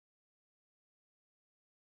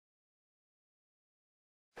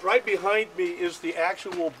Right behind me is the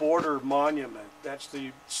actual border monument. That's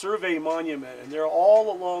the survey monument, and they're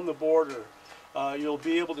all along the border. You'll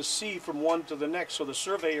be able to see from one to the next, so the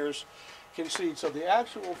surveyors can see. So the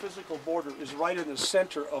actual physical border is right in the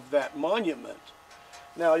center of that monument.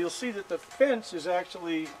 Now you'll see that the fence is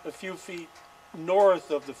actually a few feet north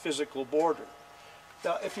of the physical border.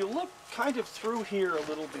 Now if you look kind of through here a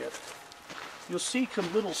little bit, you'll see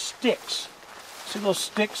some little sticks. See those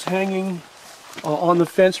sticks hanging on the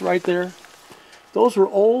fence right there? Those were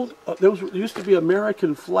old, used to be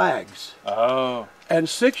American flags. Oh. And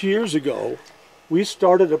 6 years ago, we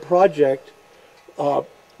started a project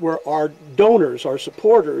where our donors, our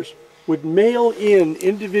supporters, would mail in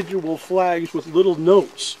individual flags with little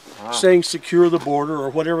notes saying secure the border or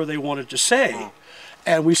whatever they wanted to say.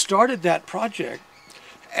 And we started that project,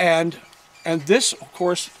 and this, of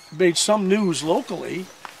course, made some news locally,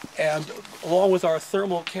 and along with our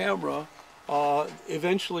thermal camera,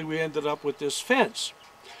 eventually we ended up with this fence.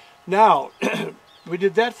 Now, we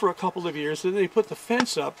did that for a couple of years, then they put the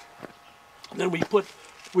fence up, then we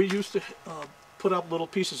used to put up little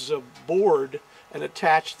pieces of board and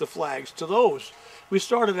attach the flags to those. We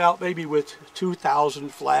started out maybe with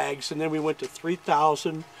 2,000 flags, and then we went to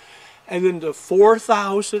 3,000, and then to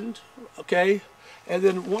 4,000, okay? And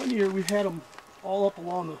then one year we had them all up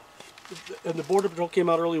along and the Border Patrol came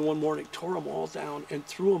out early one morning, tore them all down, and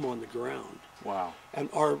threw them on the ground. Wow. And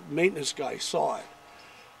our maintenance guy saw it.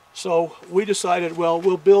 So we decided, well,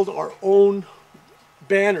 we'll build our own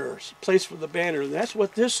banners, place for the banner, and that's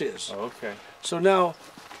what this is. Okay. So now,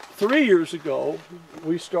 3 years ago,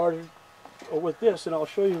 we started with this, and I'll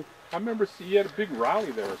show you. I remember you had a big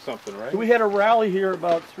rally there or something, right? We had a rally here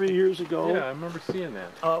about 3 years ago. Yeah, I remember seeing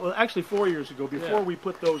that. Well, actually 4 years ago, before we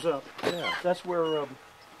put those up. Yeah. That's where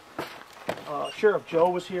Sheriff Joe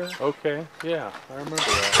was here. Okay, yeah, I remember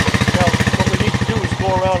that. Now, what we need to do is go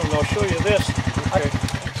around, and I'll show you this. Okay.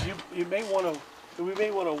 You may want to. We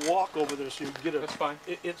may want to walk over there so you can get a. That's fine.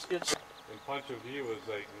 It's. And Pancho Villa was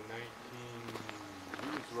like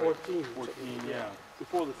 14. 14, yeah.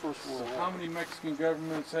 Before the First World War. How many Mexican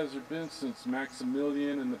governments has there been since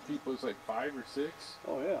Maximilian and the people? It's like 5 or 6.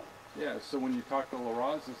 Oh yeah. Yeah. So when you talk to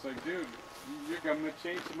Laraz, it's like, dude, your government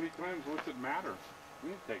changed so many times. What's it matter? We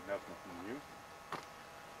didn't take nothing from you.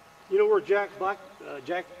 You know where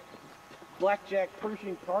Blackjack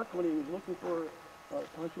Pershing Park when he was looking for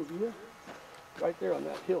Pancho Villa? Right there on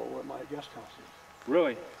that hill where my guest house is.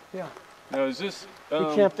 Really? Yeah. Now is this?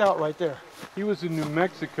 He camped out right there. He was in New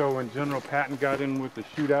Mexico when General Patton got in with the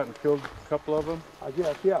shootout and killed a couple of them. I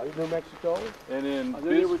guess, yeah, New Mexico. And then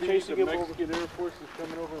they were chasing the him Mexican Air Force is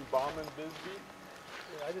coming over and bombing Bisbee.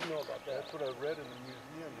 Yeah, I didn't know about that. That's what I read in the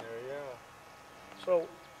museum there, yeah. So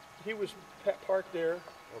he was parked there,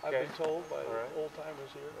 okay. I've been told by the old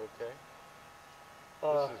timers here. Okay.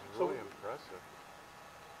 This is really impressive.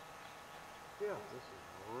 Yeah. This is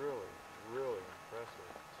really, really impressive.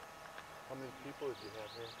 How many people did you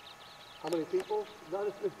have here? How many people? Not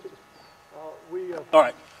as many. All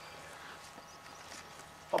right.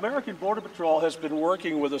 American Border Patrol has been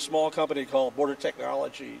working with a small company called Border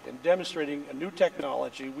Technology and demonstrating a new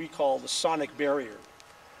technology we call the sonic barrier.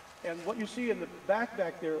 And what you see in the back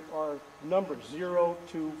there are numbers 0,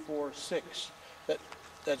 2, 4, 6.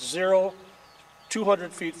 That's 0,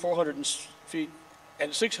 200 feet, 400 feet,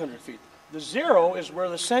 and 600 feet. The 0 is where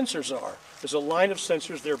the sensors are. There's a line of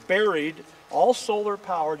sensors. They're buried, all solar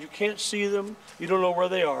powered. You can't see them. You don't know where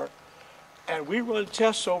they are. And we run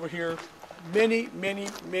tests over here many, many,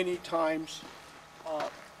 many times.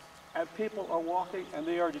 And people are walking and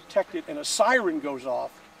they are detected and a siren goes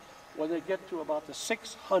off when they get to about the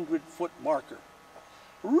 600-foot marker.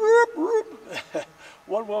 Whoop, whoop.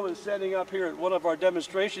 One woman standing up here at one of our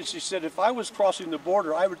demonstrations, she said, if I was crossing the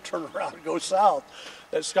border, I would turn around and go south.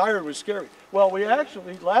 That siren was scary. Well, we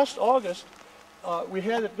actually, last August, we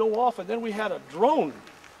had it go off, and then we had a drone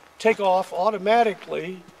take off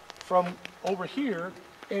automatically from over here,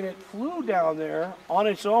 and it flew down there on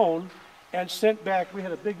its own and sent back, we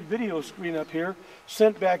had a big video screen up here,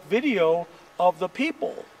 sent back video of the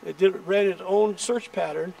people. It ran its own search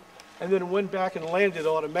pattern, and then went back and landed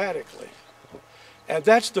automatically. And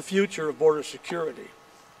that's the future of border security.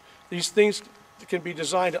 These things can be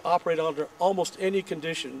designed to operate under almost any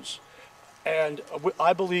conditions. And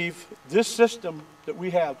I believe this system that we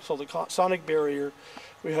have, so the sonic barrier,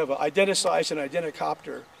 we have an Identisize and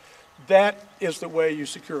Identicopter, that is the way you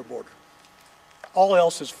secure a border. All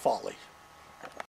else is folly.